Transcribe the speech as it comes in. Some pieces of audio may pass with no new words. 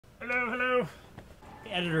Hello.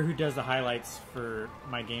 The editor who does the highlights for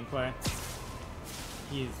my gameplay,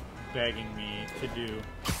 he's begging me to do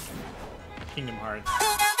Kingdom Hearts.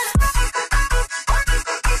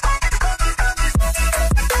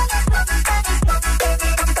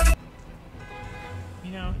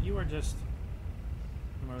 You know, you are just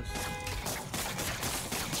the most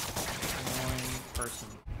annoying person.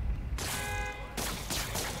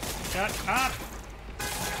 Shut up!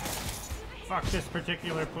 Fuck this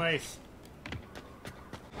particular place.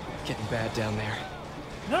 Getting bad down there.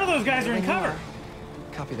 None of those guys are in cover!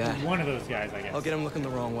 Copy that. One of those guys, I guess. I'll get him looking the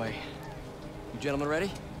wrong way. You gentlemen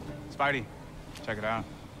ready? Spidey, check it out.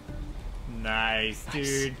 Nice,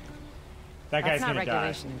 dude. That guy's gonna die. That's not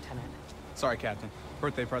regulation, Lieutenant. Sorry, Captain.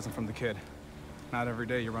 Birthday present from the kid. Not every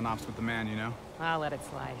day you run ops with the man, you know? I'll let it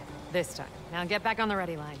slide. This time. Now get back on the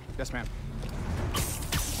ready line. Yes, ma'am.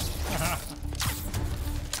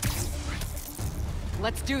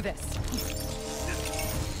 Let's do this.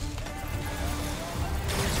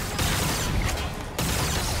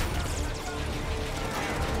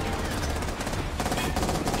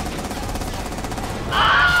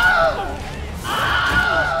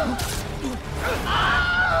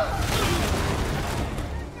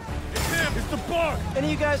 It's the bug! Any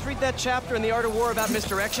of you guys read that chapter in The Art of War about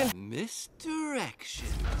misdirection? Misdirection.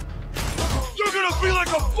 You're gonna be like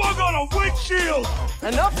a bug on a windshield!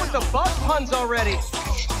 Enough with the bug puns already!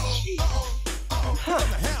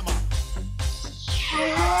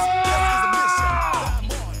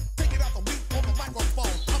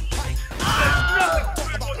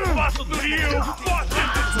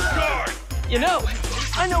 You know,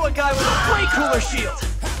 I know a guy with a way cooler shield!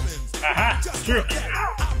 Aha! True.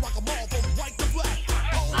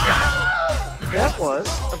 That was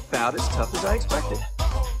about as tough as I expected.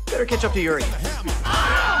 Better catch up to Yuri.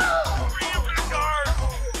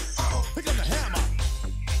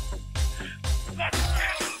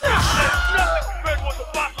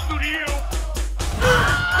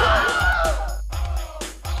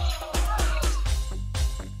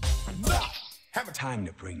 Time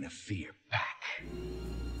to bring the fear back.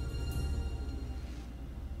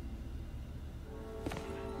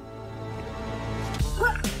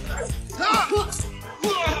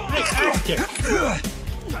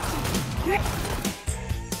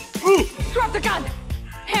 Drop the gun!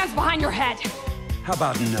 Hands behind your head! How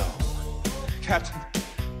about no? Captain,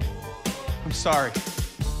 I'm sorry.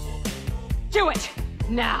 Do it!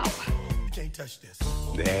 Now! You can't touch this.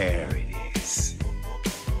 There it is.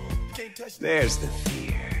 You can't touch this. There's the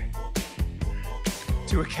fear.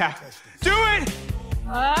 Do it, Cap. Do it!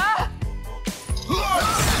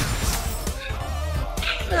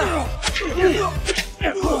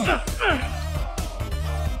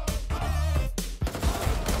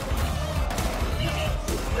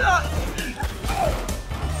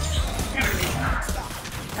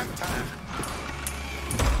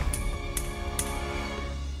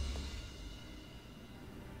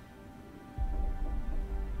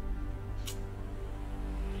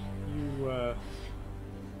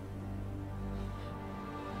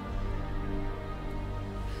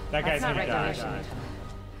 That guy's That's not gonna die. regulation, Lieutenant.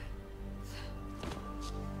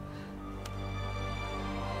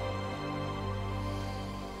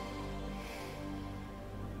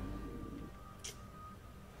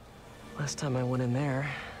 Last time I went in there,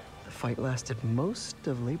 the fight lasted most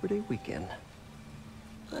of Labor Day weekend.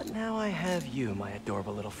 But now I have you, my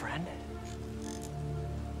adorable little friend.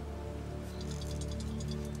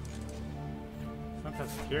 It's not that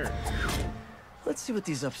secure. Let's see what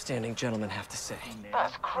these upstanding gentlemen have to say.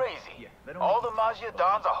 That's crazy. All the Marietta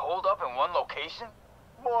Dons are holed up in one location?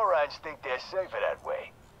 Morons think they're safer that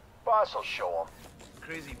way. Boss will show them.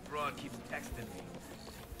 Crazy broad keeps texting me.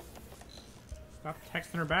 Stop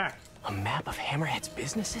texting her back. A map of Hammerhead's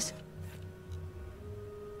businesses?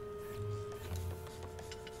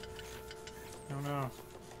 Oh no.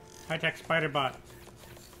 High-tech spider bot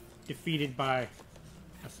defeated by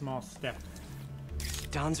a small step.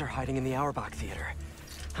 Dons are hiding in the Auerbach Theater.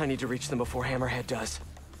 I need to reach them before Hammerhead does.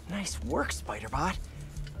 Nice work, Spider-Bot.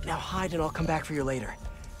 Now hide and I'll come back for you later.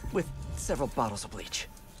 With several bottles of bleach.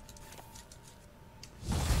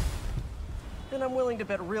 And I'm willing to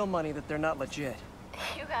bet real money that they're not legit.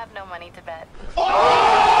 You have no money to bet. Oh!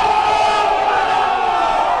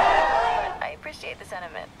 But I appreciate the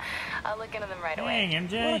sentiment. I'll look into them right away. Dang,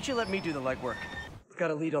 MJ. Why don't you let me do the legwork?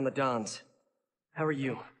 Got a lead on the Dons. How are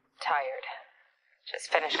you? Tired. Just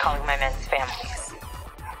finished calling my men's families.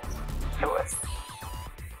 It was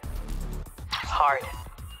hard.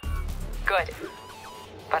 Good.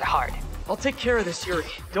 But hard. I'll take care of this, Yuri.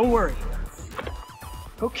 Don't worry.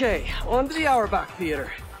 Okay, on to the Auerbach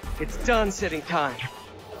Theater. It's done sitting time.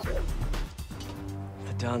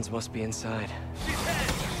 Dons must be inside. She's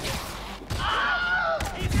hit!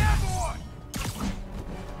 He's airborne!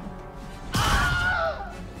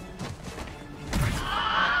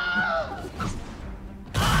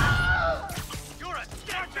 You're a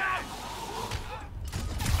dickbag!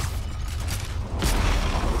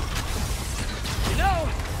 You know,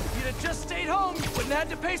 if you'd have just stayed home, you wouldn't have had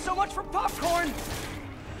to pay so much for popcorn.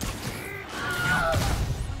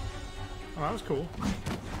 Oh, that was cool.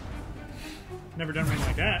 Never done anything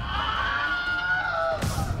like that.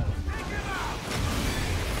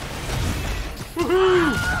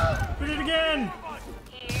 Woohoo! We did it again!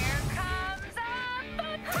 Here comes a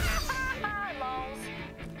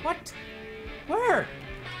What? Where?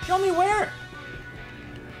 Show me where!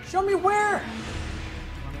 Show me where! I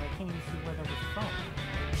can't even see where that was from.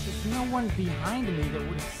 There's no one behind me that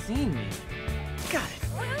would have seen me. Got it.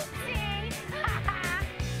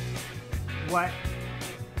 What?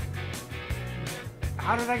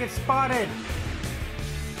 How did I get spotted?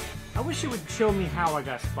 I wish it would show me how I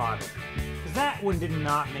got spotted. Because that one did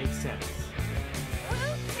not make sense.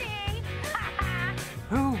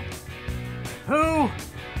 Who? Who?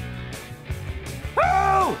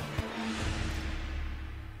 Who?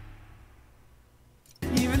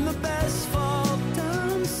 Even the best fall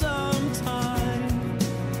down sometime.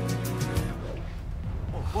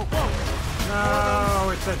 Whoa, whoa, whoa. No,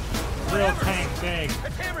 it's a real tank thing.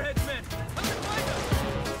 It's Hammerhead's men! Let them find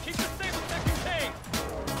us! Keep the stable tech contained!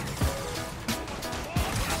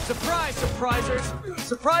 Surprise, surprisers!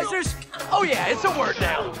 Surprisers? Oh yeah, it's a word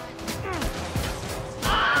now.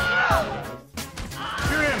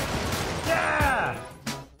 Shoot him! Yeah!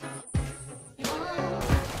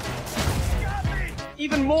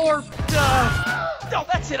 Even more, no,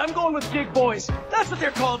 that's it. I'm going with Gig Boys. That's what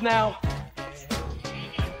they're called now.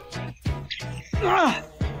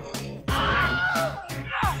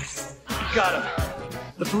 Got him.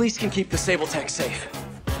 The police can keep the Sable Tech safe.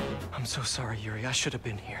 I'm so sorry, Yuri. I should have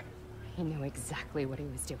been here. He knew exactly what he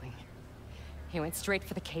was doing. He went straight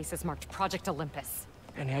for the cases marked Project Olympus.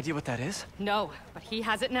 Any idea what that is? No, but he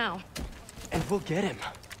has it now. And we'll get him.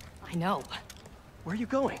 I know. Where are you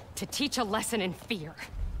going? To teach a lesson in fear.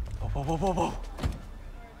 Whoa, whoa, whoa, whoa, whoa.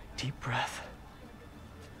 Deep breath.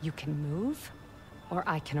 You can move, or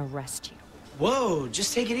I can arrest you. Whoa,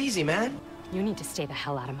 just take it easy, man. You need to stay the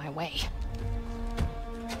hell out of my way.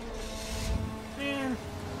 Man.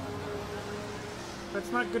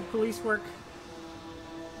 That's not good police work.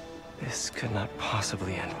 This could not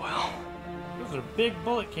possibly end well. Those are big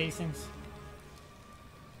bullet casings.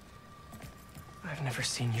 I've never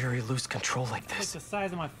seen Yuri lose control like It's this. the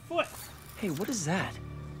size of my foot. Hey, what is that?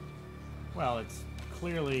 Well, it's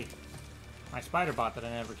clearly my spider bot that I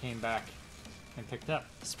never came back and picked up.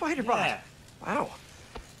 Spider bot. Yeah. Wow.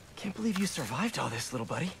 Can't believe you survived all this, little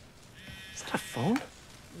buddy. Is that a phone?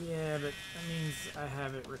 Yeah, but that means I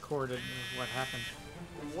have it recorded of what happened.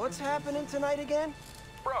 What's happening tonight again?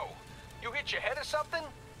 Bro, you hit your head or something?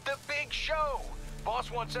 The big show!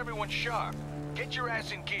 Boss wants everyone sharp. Get your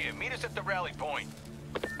ass in gear. Meet us at the rally point.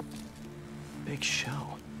 Big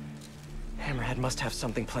show. Hammerhead must have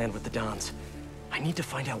something planned with the Dons. I need to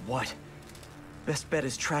find out what. Best bet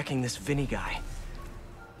is tracking this Vinny guy.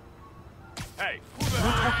 Hey, No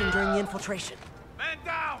talking during the infiltration. man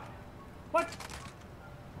down! What?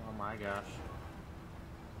 Oh my gosh.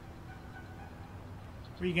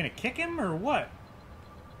 Were you gonna kick him or what?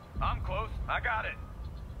 I'm close. I got it.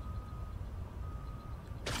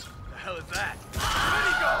 The hell is that?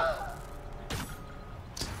 Where'd he go?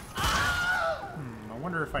 I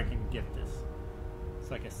wonder if I can get this. It's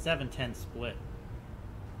like a 7-10 split.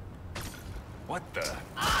 What the?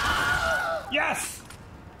 Yes!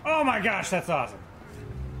 Oh my gosh, that's awesome.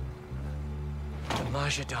 The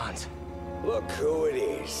Maja Dons. Look who it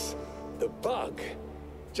is. The Bug.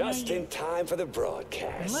 Just in time for the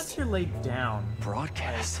broadcast. Unless you're laid down,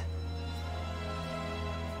 Broadcast.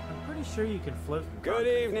 I'm pretty sure you can float. Good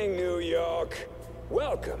evening, New York.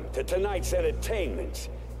 Welcome to tonight's entertainment.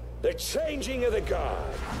 The changing of the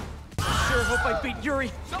guard. Sure hope I beat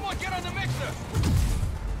Yuri. Someone get on the mixer!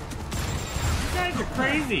 You guys are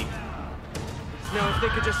crazy. Now, if they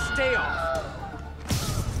could just stay off.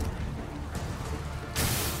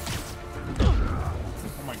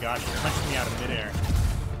 Oh my gosh, you're punching me out of midair.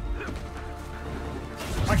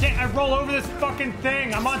 Why can't I roll over this fucking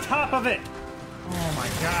thing? I'm on top of it. Oh my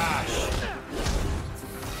gosh.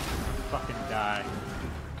 Fucking die.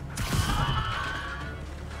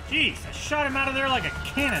 Jeez, I shot him out of there like a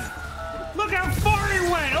cannon. Look how far he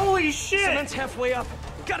went! Holy shit! Cement's halfway up.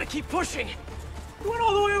 Gotta keep pushing. He went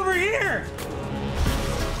all the way over here!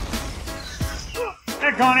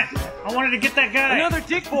 Heck on it! I wanted to get that guy! Another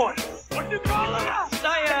dick boy. What you call it?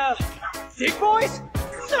 Dick boys?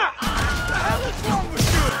 What the hell is wrong with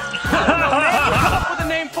you? Come up with a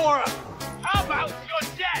name for him. How about you're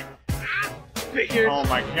dead? Figured. Oh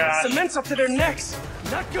my god. Cement's up to their necks.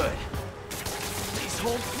 Not good. Please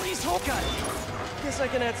hold, please hold. Got it. Guess I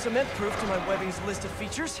can add cement proof to my webbing's list of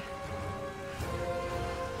features.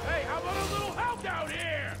 Hey, how about a little help down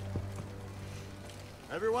here?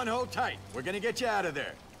 Everyone hold tight. We're gonna get you out of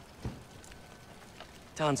there.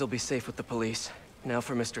 Don's will be safe with the police. Now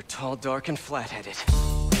for Mr. Tall, Dark, and Flat-Headed.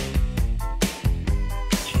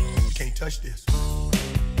 You can't touch this.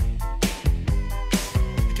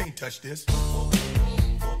 You can't touch this.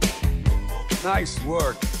 Nice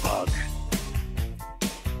work, Bug.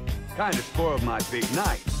 Kind of spoiled my big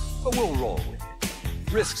night, but we'll roll with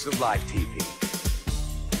it. Risks of live TV.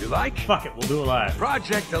 You like? Fuck it, we'll do it live.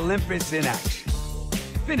 Project Olympus in action.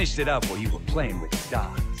 Finished it up while you were playing with the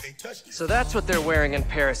dogs. So that's what they're wearing in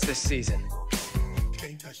Paris this season. You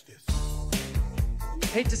can't touch this.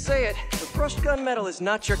 Hate to say it, the brushed gunmetal is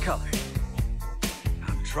not your color.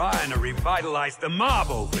 I'm trying to revitalize the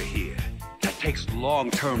mob over here. That takes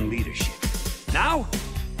long-term leadership. Now,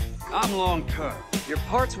 I'm long-term. Your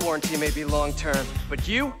parts warranty may be long-term, but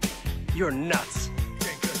you're nuts.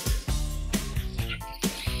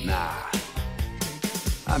 Nah.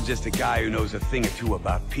 I'm just a guy who knows a thing or two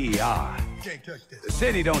about PR. You can't touch this. The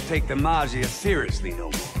city don't take the Maggia seriously no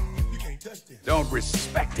more. You can't touch this. Don't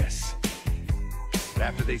respect us. But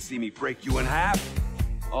after they see me break you in half,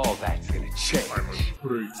 all that's gonna change.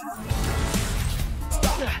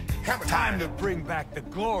 Time to bring back the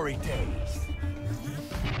glory days.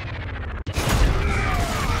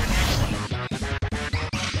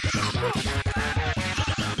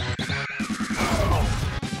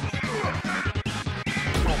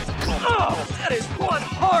 Oh, that is one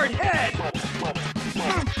hard head!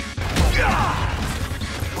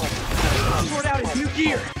 Sort out his new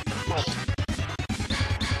gear.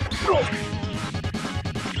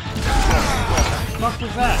 What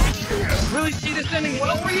was that? Really see this ending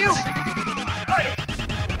well for you?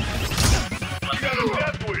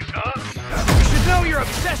 You should know your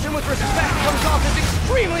obsession with respect comes off as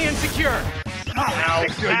extremely insecure. Ow, ow.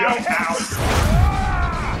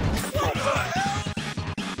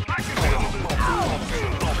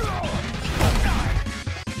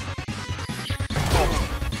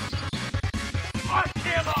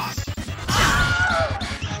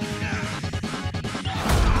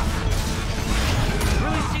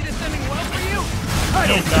 I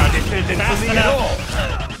don't think this isn't for me at all.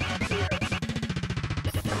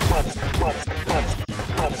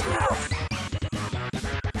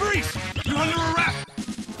 Freeze! You're under arrest!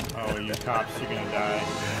 Oh, you cops, you're gonna die.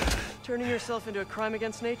 Turning yourself into a crime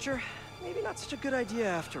against nature? Maybe not such a good idea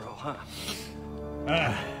after all, huh?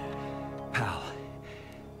 Pal,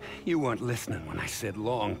 you weren't listening when I said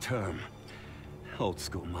long-term. Old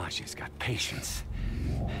school Maggia's got patience.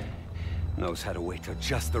 Knows how to wait till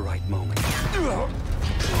just the right moment.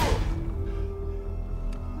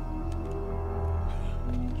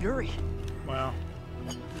 Yuri. Well.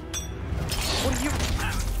 What are you...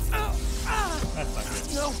 That's not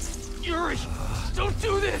good. No! Yuri! Don't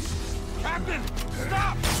do this! Captain!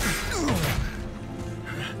 Stop!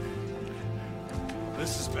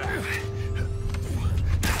 This is bad.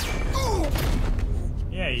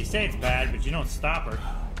 Yeah, you say it's bad, but you don't stop her.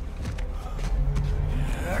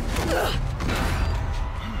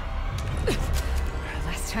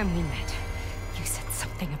 Last time we met, you said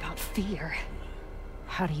something about fear.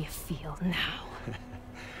 How do you feel now?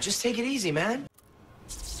 Just take it easy, man.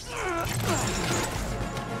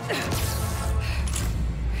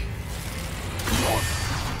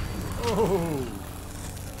 Oh.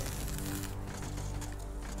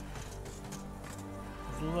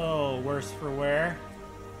 It's a little worse for wear.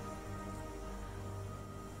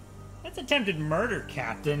 That's attempted murder,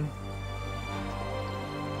 Captain.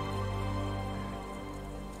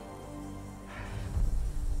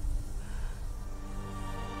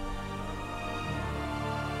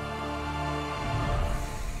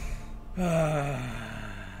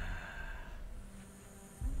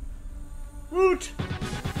 Woot!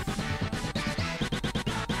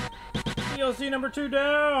 DLC number 2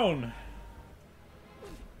 down!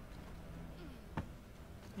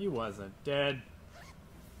 He wasn't dead.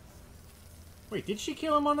 Wait, did she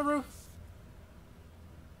kill him on the roof?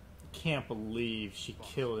 I can't believe she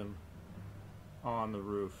killed him on the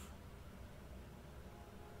roof.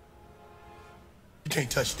 You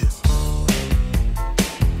can't touch this.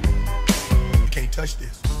 You can't touch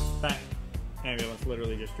this. That ambulance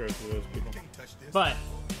literally just drove through those people. But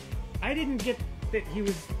I didn't get that he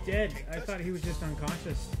was dead. I thought he was just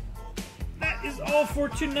unconscious. That that is all for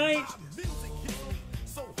tonight.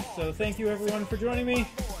 So thank you everyone for joining me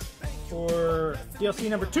for DLC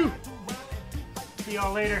number 2. See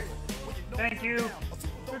y'all later. Thank you.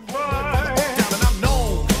 Goodbye.